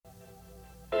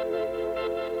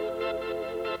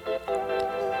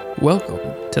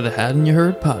Welcome to the Hadn't You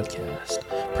Heard podcast,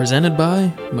 presented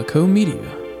by Mako Media,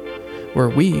 where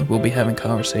we will be having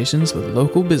conversations with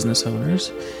local business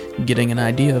owners, getting an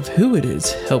idea of who it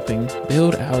is helping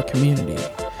build our community,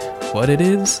 what it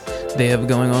is they have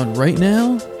going on right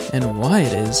now, and why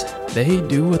it is they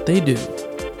do what they do.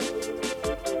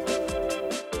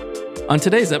 On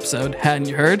today's episode, hadn't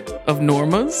you heard of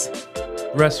Norma's?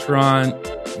 Restaurant,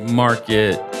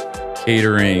 market,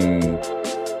 catering,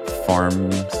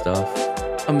 farm stuff.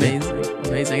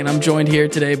 Amazing. And I'm joined here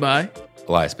today by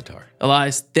Elias Batar.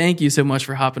 Elias, thank you so much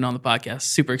for hopping on the podcast.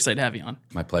 Super excited to have you on.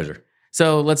 My pleasure.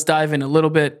 So let's dive in a little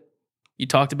bit. You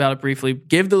talked about it briefly.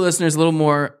 Give the listeners a little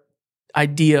more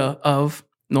idea of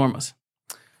Norma's.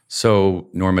 So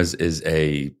Norma's is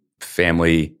a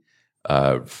family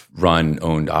run,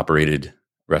 owned, operated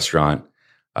restaurant.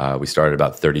 We started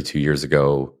about 32 years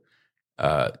ago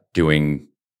doing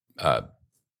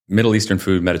Middle Eastern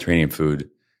food, Mediterranean food.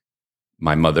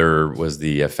 My mother was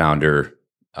the founder.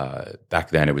 Back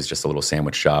then, it was just a little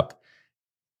sandwich shop.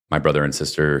 My brother and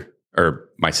sister, or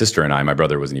my sister and I, my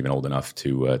brother wasn't even old enough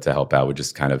to help out. Would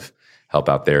just kind of help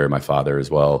out there. My father as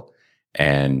well,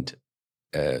 and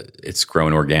it's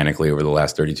grown organically over the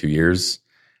last 32 years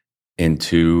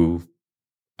into,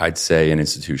 I'd say, an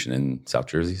institution in South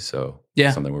Jersey. So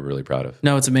yeah, something we're really proud of.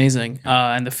 No, it's amazing,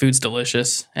 and the food's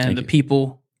delicious, and Thank the you.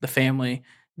 people, the family.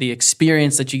 The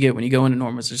experience that you get when you go into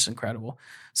Norma's is just incredible.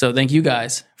 So thank you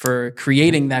guys for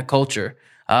creating that culture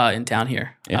in town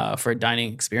here for a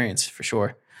dining experience for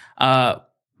sure.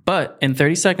 But in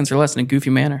 30 seconds or less in a goofy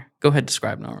manner, go ahead and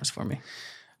describe Norma's for me.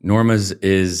 Norma's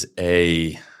is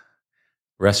a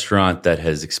restaurant that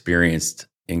has experienced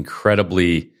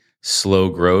incredibly slow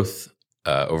growth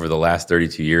over the last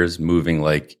 32 years, moving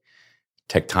like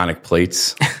tectonic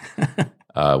plates,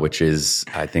 which is,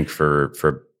 I think,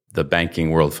 for the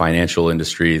banking world, financial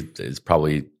industry is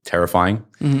probably terrifying.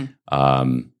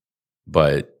 Mm-hmm.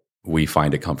 But we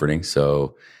find it comforting.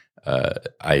 So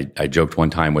I joked one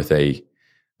time with a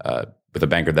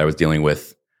banker that I was dealing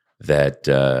with that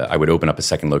I would open up a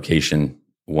second location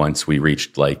once we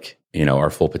reached our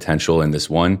full potential in this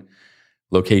one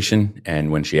location.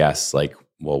 And when she asks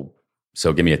well,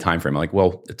 so give me a time frame. I'm like,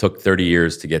 well, it took 30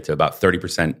 years to get to about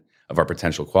 30% of our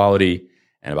potential quality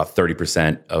and about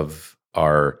 30% of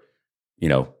our,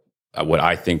 what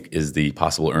I think is the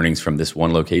possible earnings from this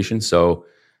one location. So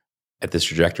at this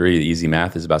trajectory, the easy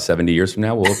math is about 70 years from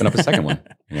now, we'll open up a second one,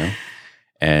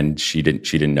 And she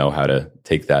didn't know how to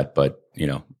take that, but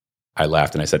I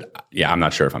laughed and I said, yeah, I'm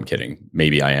not sure if I'm kidding.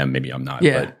 Maybe I am, maybe I'm not,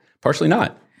 but partially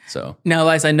not. So now,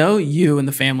 Elias, I know you and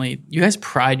the family, you guys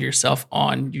pride yourself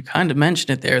on, you kind of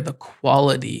mentioned it there, the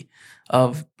quality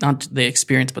of not the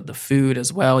experience, but the food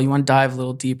as well. You want to dive a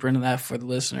little deeper into that for the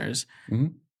listeners? Mm-hmm.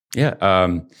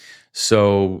 Yeah.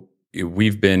 So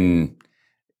we've been,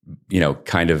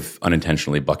 kind of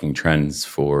unintentionally bucking trends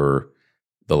for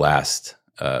the last,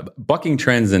 bucking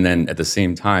trends. And then at the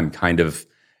same time, kind of,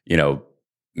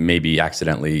 maybe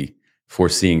accidentally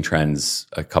foreseeing trends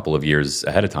a couple of years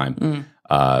ahead of time.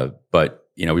 But,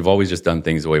 we've always just done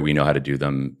things the way we know how to do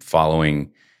them,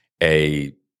 following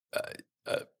a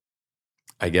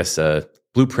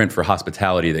blueprint for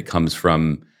hospitality that comes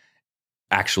from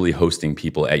actually hosting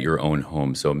people at your own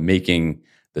home. So making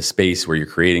the space where you're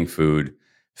creating food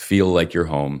feel like your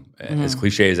home. Mm-hmm. As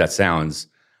cliche as that sounds,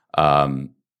 that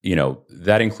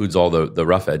includes all the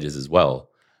rough edges as well.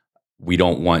 We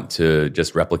don't want to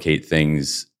just replicate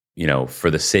things,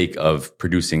 for the sake of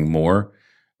producing more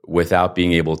without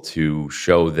being able to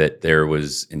show that there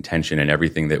was intention in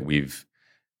everything that we've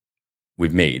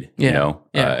made,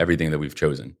 everything that we've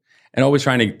chosen. And always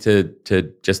trying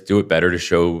to just do it better, to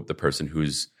show the person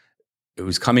who's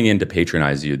coming in to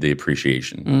patronize you the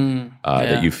appreciation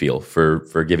that you feel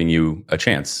for giving you a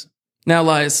chance. Now,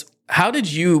 Elias, how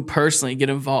did you personally get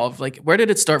involved? Where did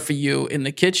it start for you? In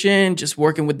the kitchen, just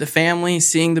working with the family,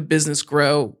 seeing the business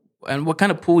grow, and what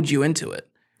kind of pulled you into it?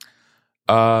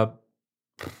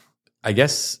 I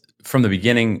guess from the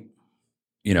beginning,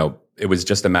 it was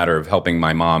just a matter of helping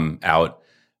my mom out,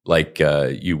 like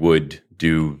you would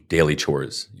do daily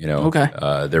chores. Okay.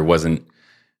 There wasn't,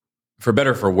 for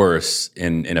better or for worse,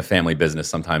 in a family business,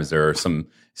 sometimes there are some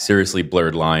seriously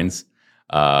blurred lines.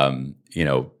 You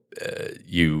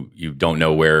don't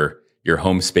know where your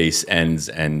home space ends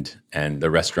and the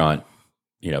restaurant,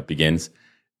 begins.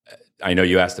 I know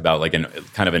you asked about an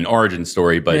kind of an origin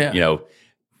story, but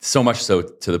so much so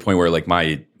to the point where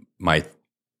my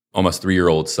almost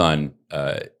 3-year-old son,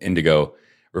 Indigo,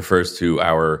 refers to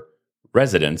our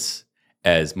residence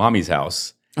as mommy's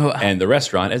house and the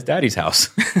restaurant as daddy's house.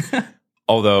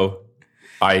 Although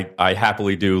I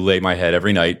happily do lay my head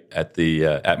every night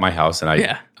at my house, and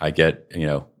I get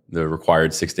the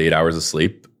required 6 to 8 hours of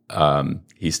sleep.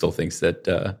 He still thinks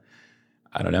that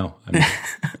I don't know.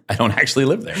 I don't actually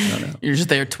live there. I don't know. You're just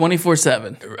there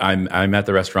 24/7. I'm at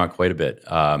the restaurant quite a bit.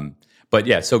 But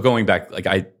yeah, so going back,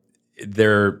 in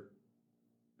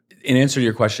answer to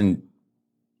your question,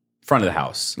 front of the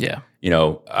house. Yeah.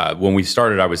 When we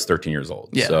started, I was 13 years old.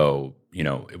 Yeah. So,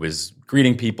 it was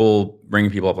greeting people, bringing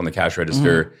people up on the cash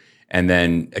register. Mm-hmm. And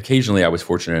then occasionally I was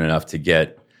fortunate enough to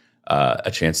get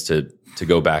a chance to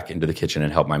go back into the kitchen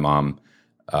and help my mom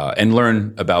and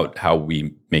learn about how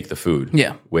we make the food.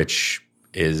 Yeah. Which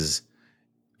is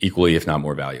equally, if not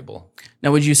more valuable.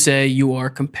 Now, would you say you are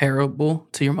comparable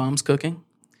to your mom's cooking?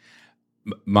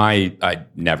 I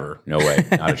never, no way,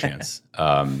 not a chance.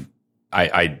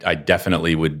 I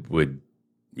definitely would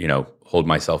hold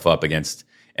myself up against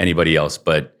anybody else,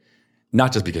 but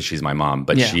not just because she's my mom,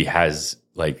 but she has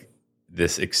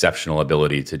this exceptional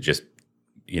ability to just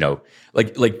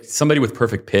like somebody with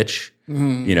perfect pitch.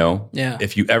 Mm-hmm.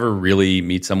 If you ever really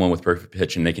meet someone with perfect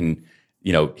pitch and they can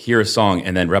hear a song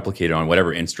and then replicate it on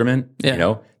whatever instrument,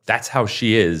 that's how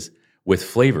she is with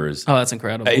flavors. Oh, that's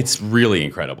incredible. It's really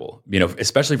incredible,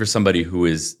 especially for somebody who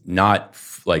is not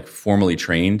formally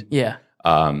trained. Yeah.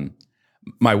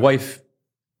 My wife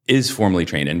is formally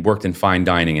trained and worked in fine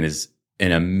dining and is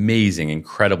an amazing,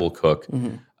 incredible cook,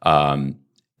 mm-hmm.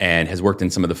 And has worked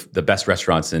in some of the best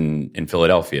restaurants in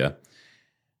Philadelphia.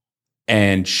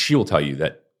 And she will tell you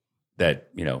that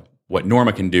what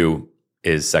Norma can do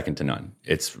is second to none.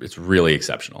 It's really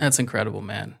exceptional. That's incredible,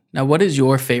 man. Now, what is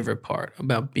your favorite part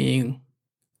about being,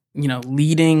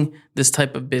 leading this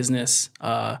type of business,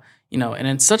 and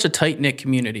in such a tight-knit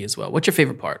community as well? What's your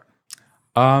favorite part?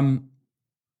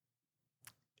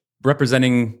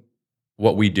 Representing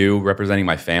what we do, representing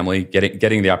my family,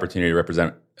 getting the opportunity to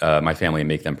represent my family and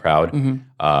make them proud. Mm-hmm.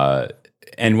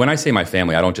 And when I say my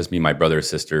family, I don't just mean my brother,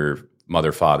 sister,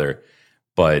 mother, father,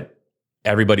 but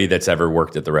everybody that's ever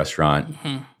worked at the restaurant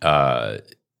mm-hmm.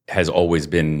 Has always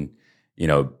been,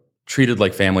 treated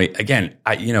like family. Again,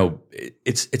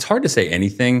 it's hard to say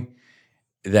anything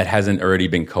that hasn't already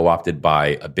been co-opted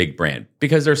by a big brand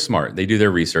because they're smart. They do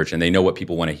their research and they know what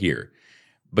people want to hear.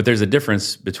 But there's a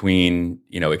difference between,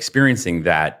 experiencing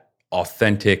that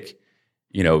authentic,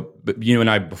 but you and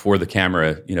I before the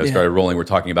camera, started rolling, we're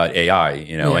talking about AI,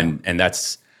 and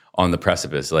that's on the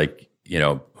precipice.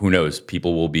 Who knows?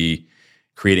 People will be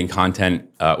creating content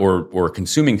or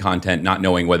consuming content, not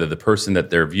knowing whether the person that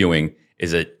they're viewing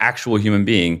is an actual human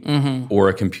being mm-hmm. or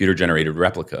a computer-generated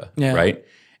replica, right?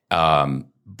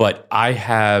 But I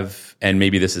have, and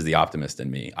maybe this is the optimist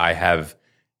in me, I have,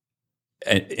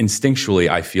 instinctually,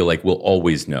 I feel like we'll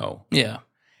always know. Yeah.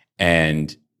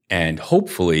 And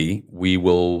hopefully we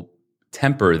will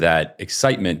temper that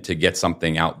excitement to get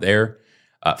something out there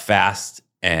fast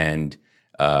and,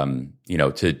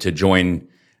 to join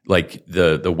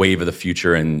the wave of the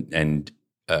future and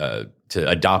to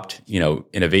adopt,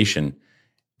 innovation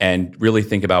and really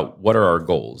think about what are our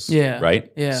goals. Yeah.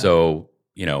 Right. Yeah. So,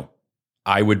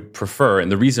 I would prefer,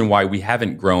 and the reason why we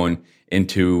haven't grown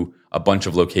into a bunch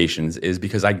of locations is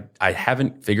because I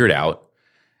haven't figured out,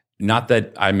 not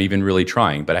that I'm even really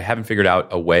trying, but I haven't figured out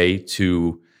a way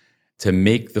to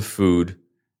make the food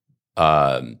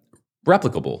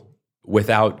replicable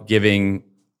without giving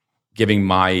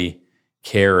my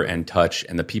care and touch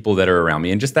and the people that are around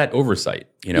me and just that oversight,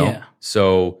 Yeah.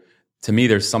 So to me,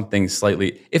 there's something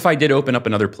slightly, if I did open up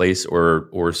another place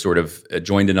or sort of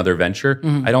joined another venture,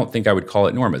 mm-hmm. I don't think I would call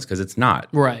it Norma's because it's not.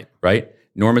 Right. Right?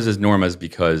 Norma's is Norma's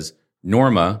because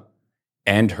Norma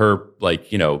and her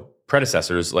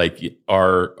predecessors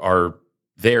are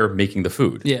there making the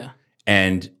food. Yeah.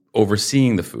 And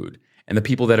overseeing the food. And the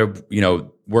people that have,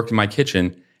 worked in my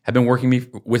kitchen have been working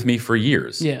with me for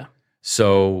years. Yeah.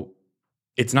 So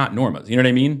it's not Norma's. You know what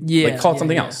I mean? Yeah. Call it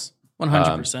something else.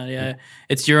 100%. Yeah.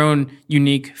 It's your own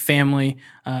unique family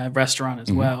restaurant as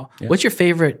mm-hmm. well. Yeah. What's your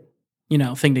favorite,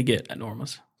 thing to get at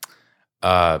Norma's?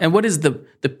 And what is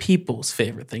the people's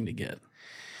favorite thing to get?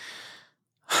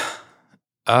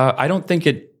 I don't think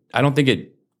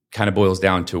it kind of boils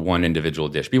down to one individual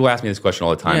dish. People ask me this question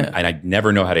all the time, and I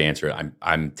never know how to answer it.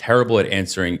 I'm terrible at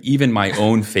answering even my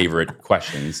own favorite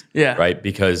questions. Yeah. Right.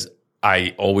 Because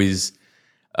I always,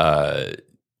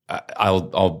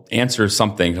 I'll answer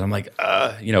something and I'm like,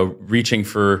 reaching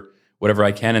for whatever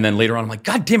I can, and then later on I'm like,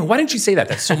 God damn it, why didn't you say that?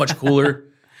 That's so much cooler.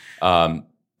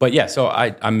 But yeah, so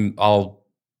I'll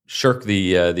shirk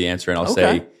the answer and I'll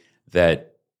say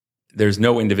that there's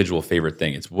no individual favorite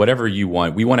thing. It's whatever you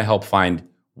want. We want to help find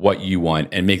what you want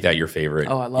and make that your favorite.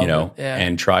 Oh, I love it. Yeah.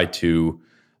 And try to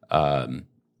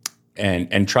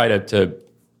and try to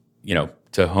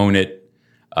hone it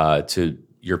to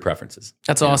your preferences.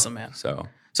 That's awesome, man.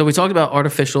 So we talked about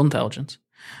artificial intelligence,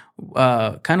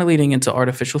 kind of leading into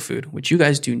artificial food, which you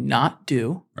guys do not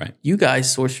do. Right. You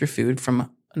guys source your food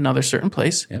from another certain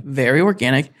place, Yep. very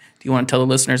organic. Do you want to tell the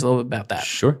listeners a little bit about that?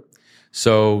 Sure.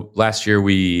 So last year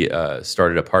we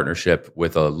started a partnership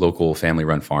with a local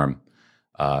family-run farm,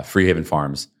 Freehaven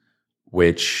Farms,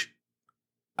 which,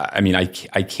 I mean,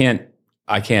 I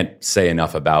can't say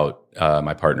enough about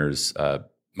my partners,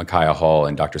 Micaiah Hall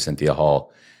and Dr. Cynthia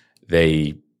Hall.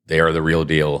 They are the real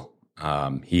deal.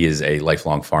 He is a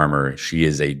lifelong farmer. She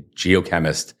is a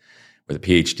geochemist with a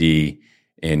PhD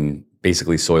in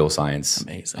basically soil science.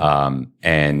 Amazing.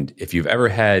 And if you've ever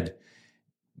had,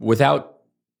 without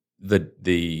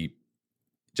the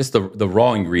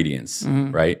raw ingredients,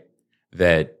 Mm-hmm. right,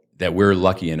 that we're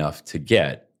lucky enough to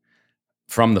get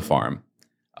from the farm,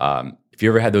 if you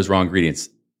ever had those raw ingredients,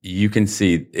 you can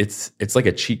see it's like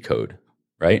a cheat code,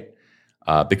 right?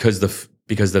 Because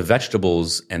the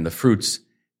vegetables and the fruits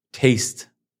taste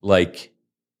like,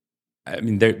 I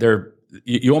mean,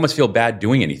 you almost feel bad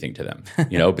doing anything to them,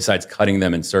 besides cutting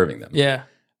them and serving them. Yeah.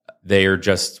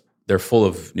 They're full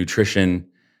of nutrition.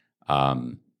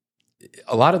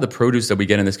 A lot of the produce that we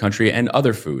get in this country and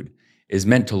other food is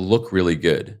meant to look really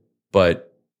good. But,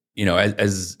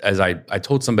 as I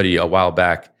told somebody a while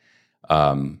back,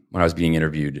 when I was being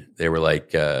interviewed, they were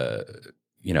like, I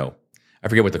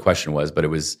forget what the question was, but it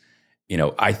was,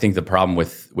 I think the problem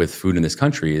with food in this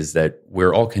country is that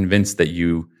we're all convinced that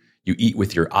you eat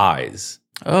with your eyes.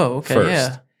 Oh, okay. First.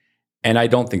 Yeah. And I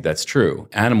don't think that's true.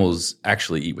 Animals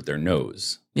actually eat with their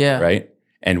nose. Yeah. Right.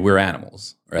 And we're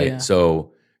animals. Right. Yeah.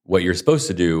 So what you're supposed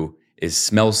to do is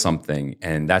smell something,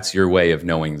 and that's your way of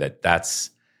knowing that that's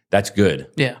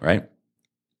good. Yeah. Right.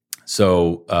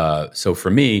 So for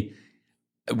me,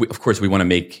 of course, we want to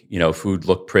make food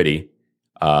look pretty,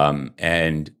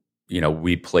 and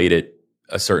we plate it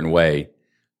a certain way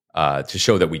to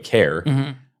show that we care.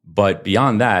 Mm-hmm. But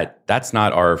beyond that, that's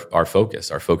not our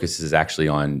focus. Our focus is actually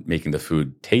on making the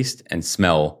food taste and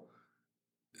smell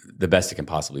the best it can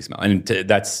possibly smell, and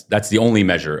that's the only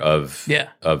measure of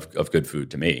good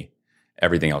food to me.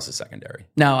 Everything else is secondary.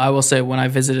 Now, I will say, when I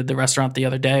visited the restaurant the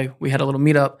other day, we had a little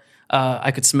meetup.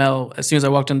 I could smell, as soon as I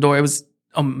walked in the door, it was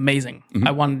amazing. Mm-hmm.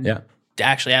 I wanted to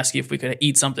actually ask you if we could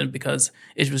eat something, because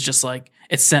it was just like,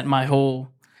 it sent my whole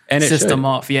system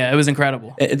off. Yeah, it was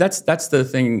incredible. That's the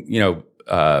thing,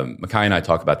 Micaiah and I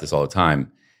talk about this all the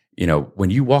time. When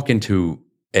you walk into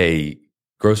a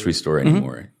grocery store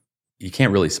anymore, mm-hmm. you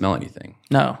can't really smell anything.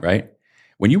 No. Right?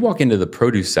 When you walk into the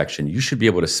produce section, you should be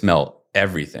able to smell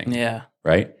everything. Yeah.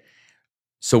 Right?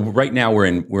 So right now we're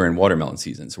in watermelon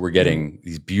season. So we're getting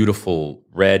these beautiful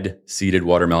red seeded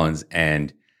watermelons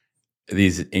and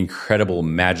these incredible,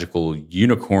 magical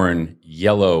unicorn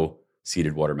yellow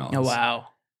seeded watermelons. Oh, wow.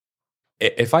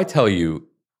 If I tell you,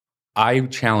 I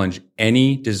challenge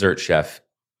any dessert chef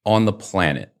on the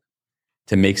planet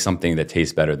to make something that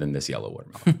tastes better than this yellow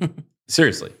watermelon.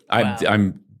 Seriously. Wow.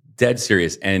 I'm dead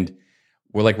serious. And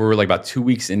we're like about 2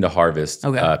 weeks into harvest. Yeah.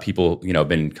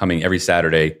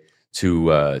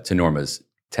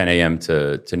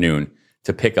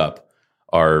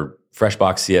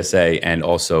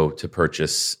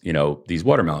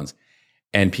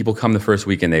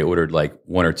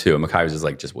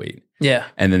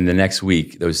 And then the next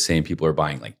week, those same people are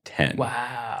buying like 10.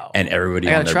 Wow. And everybody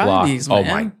I on gotta their try block. these, oh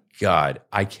man. my God.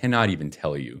 I cannot even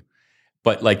tell you.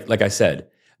 But like I said,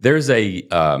 there's a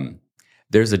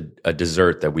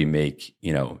dessert that we make,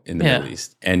 in the Middle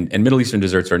East. And Middle Eastern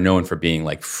desserts are known for being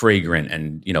like fragrant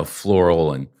and,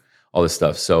 floral and all this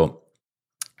stuff. So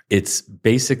it's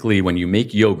basically, when you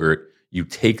make yogurt, you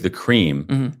take the cream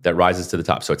mm-hmm. that rises to the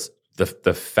top. So it's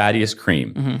the fattiest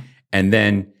cream. Mm-hmm. And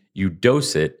then you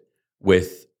dose it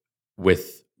with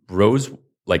rose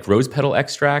petal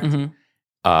extract,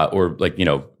 mm-hmm. or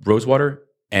rose water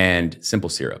and simple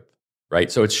syrup,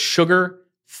 right? So it's sugar,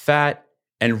 fat,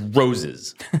 and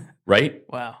roses, right?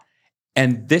 Wow.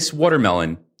 And this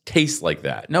watermelon tastes like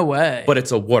that. No way. But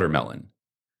it's a watermelon.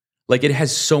 Like, it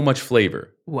has so much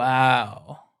flavor.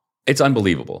 Wow. It's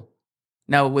unbelievable.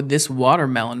 Now, would this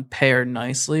watermelon pair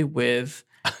nicely with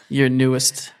your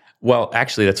newest? Well,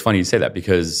 actually, that's funny you say that,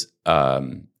 because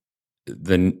the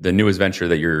newest venture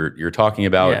that you're talking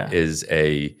about is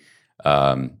a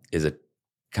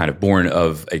kind of born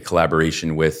of a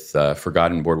collaboration with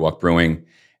Forgotten Boardwalk Brewing,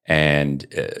 and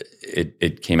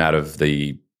it came out of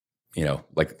the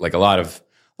like a lot of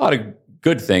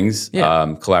good things,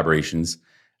 collaborations.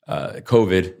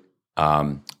 COVID,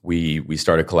 we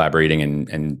started collaborating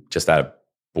and just out of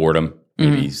boredom,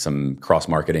 maybe some cross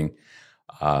marketing.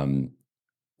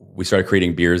 we started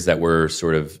creating beers that were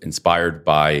sort of inspired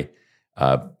by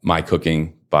my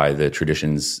cooking, by the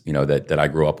traditions, that I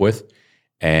grew up with.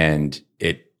 And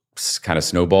it kind of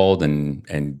snowballed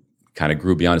and kind of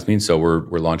grew beyond its means. So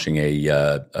we're launching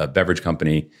a beverage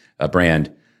company, a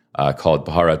brand called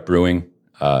Bharat Brewing,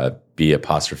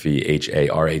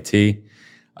 B''Harat.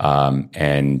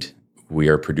 And we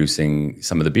are producing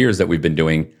some of the beers that we've been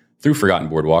doing through Forgotten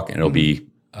Boardwalk, and it'll be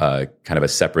kind of a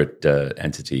separate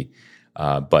entity.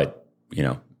 But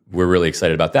we're really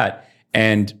excited about that.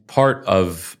 And part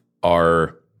of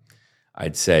our,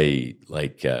 I'd say,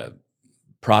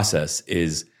 process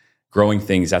is growing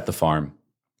things at the farm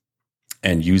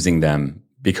and using them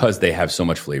because they have so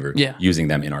much flavor. Yeah. Using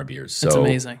them in our beers. That's so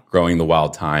amazing. Growing the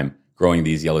wild thyme, growing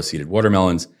these yellow-seeded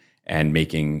watermelons, and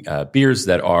making beers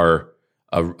that are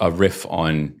a riff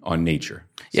on nature.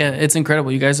 Yeah, it's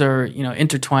incredible. You guys are,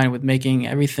 intertwined with making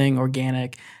everything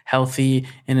organic, healthy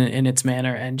in its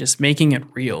manner, and just making it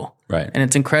real. Right. And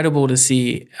it's incredible to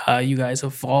see you guys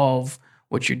evolve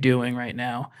what you're doing right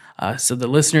now. So the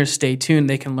listeners, stay tuned.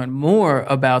 They can learn more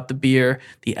about the beer,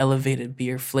 the elevated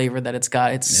beer flavor that it's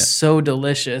got. It's so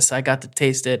delicious. I got to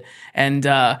taste it. And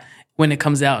when it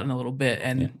comes out in a little bit,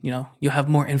 and you'll have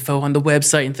more info on the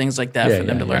website and things like that for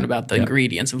them to learn about the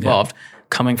ingredients involved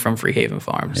coming from Free Haven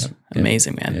Farms.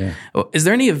 Amazing, man. Yeah. Well, is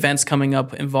there any events coming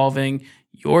up involving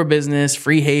your business,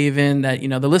 Free Haven, that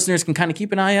the listeners can kind of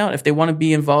keep an eye out if they want to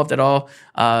be involved at all,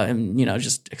 and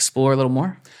just explore a little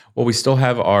more? Well, we still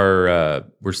have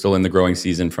we're still in the growing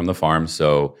season from the farm.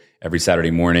 So every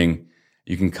Saturday morning,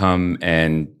 you can come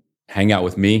and hang out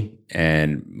with me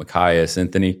and Micaiah,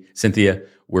 Cynthia.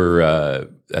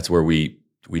 That's where we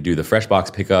do the fresh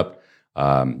box pickup.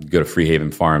 Go to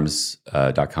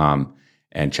freehavenfarms.com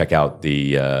and check out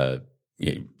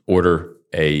order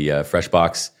a fresh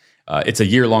box. It's a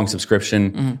year-long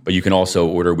subscription, but you can also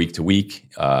order week to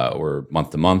week or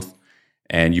month to month.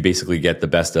 And you basically get the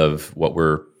best of what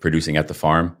we're producing at the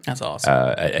farm. That's awesome.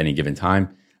 At any given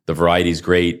time. The variety is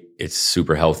great. It's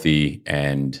super healthy.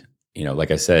 And,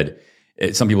 like I said,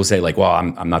 some people say well,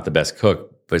 I'm not the best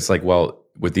cook, but it's well,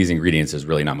 with these ingredients, there's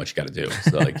really not much you got to do.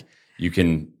 So you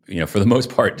can, for the most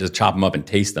part, just chop them up and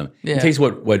taste them. Yeah. And taste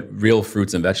what real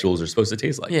fruits and vegetables are supposed to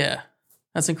taste like. Yeah.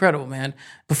 That's incredible, man.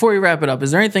 Before we wrap it up,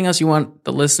 is there anything else you want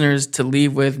the listeners to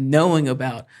leave with knowing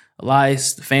about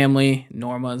Elias, the family,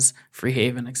 Norma's, Free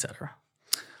Haven, etc.?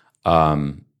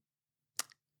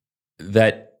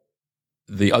 That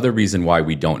the other reason why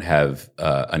we don't have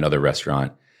another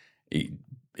restaurant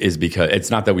is because it's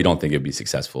not that we don't think it'd be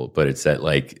successful, but it's that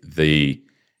the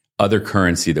other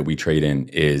currency that we trade in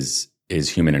is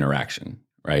human interaction,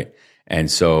 right?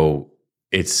 And so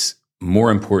it's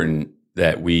more important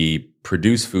that we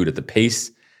produce food at the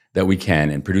pace that we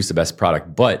can and produce the best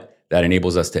product, but that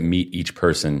enables us to meet each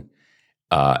person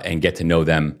and get to know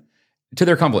them to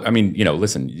their complete. I mean,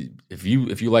 listen, if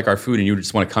you like our food and you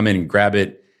just want to come in and grab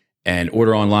it and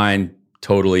order online,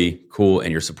 totally cool,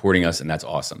 and you're supporting us, and that's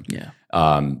awesome. Yeah.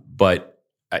 But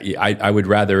I would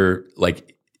rather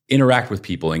interact with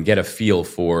people and get a feel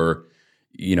for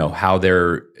how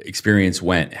their experience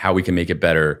went, how we can make it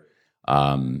better,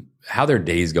 how their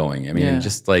day's going. I mean,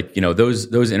 just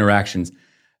those interactions.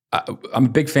 I'm a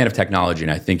big fan of technology,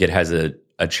 and I think it has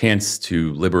a chance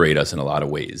to liberate us in a lot of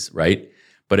ways, right?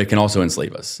 But it can also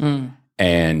enslave us.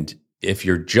 And if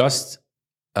you're just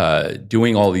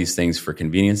doing all these things for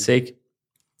convenience sake,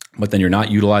 but then you're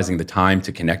not utilizing the time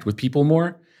to connect with people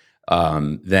more,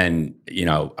 then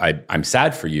I'm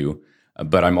sad for you,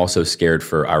 but I'm also scared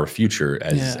for our future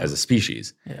as a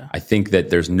species. Yeah. I think that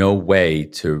there's no way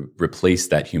to replace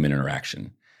that human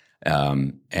interaction.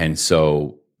 And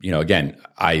so, again,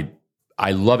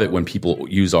 I love it when people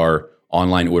use our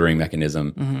online ordering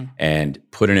mechanism and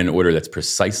put in an order that's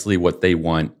precisely what they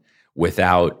want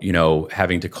without,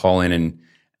 having to call in and,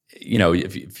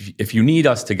 if you need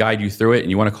us to guide you through it and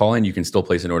you want to call in, you can still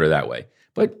place an order that way.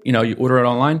 But, you order it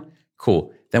online,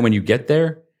 cool. Then when you get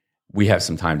there, we have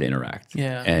some time to interact.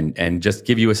 Yeah. And just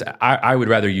give you I would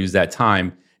rather use that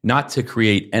time not to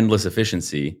create endless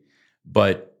efficiency,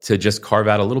 but to just carve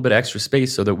out a little bit of extra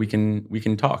space so that we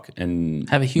can talk and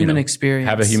have a human experience.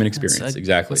 Have a human experience,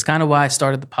 exactly. That's kind of why I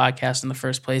started the podcast in the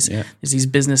first place. Yeah. There's these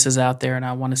businesses out there, and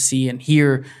I want to see and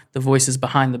hear the voices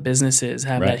behind the businesses,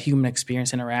 have that human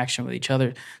experience interaction with each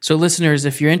other. So listeners,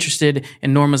 if you're interested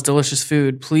in Norma's delicious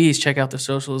food, please check out the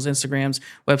socials, Instagrams,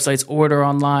 websites, order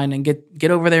online, and get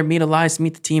over there, meet Elias,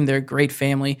 meet the team. They're a great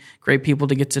family, great people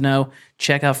to get to know.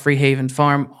 Check out Free Haven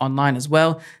Farm online as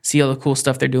well. See all the cool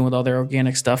stuff they're doing with all their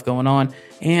organic stuff going on.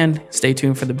 And stay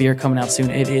tuned for the beer coming out soon.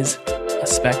 It is a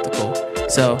spectacle.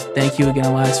 So thank you again,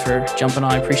 Elias, for jumping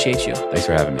on. I appreciate you. Thanks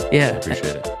for having me. Yeah. I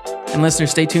appreciate it. And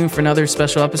listeners, stay tuned for another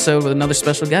special episode with another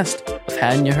special guest of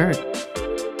Hadn't You Heard?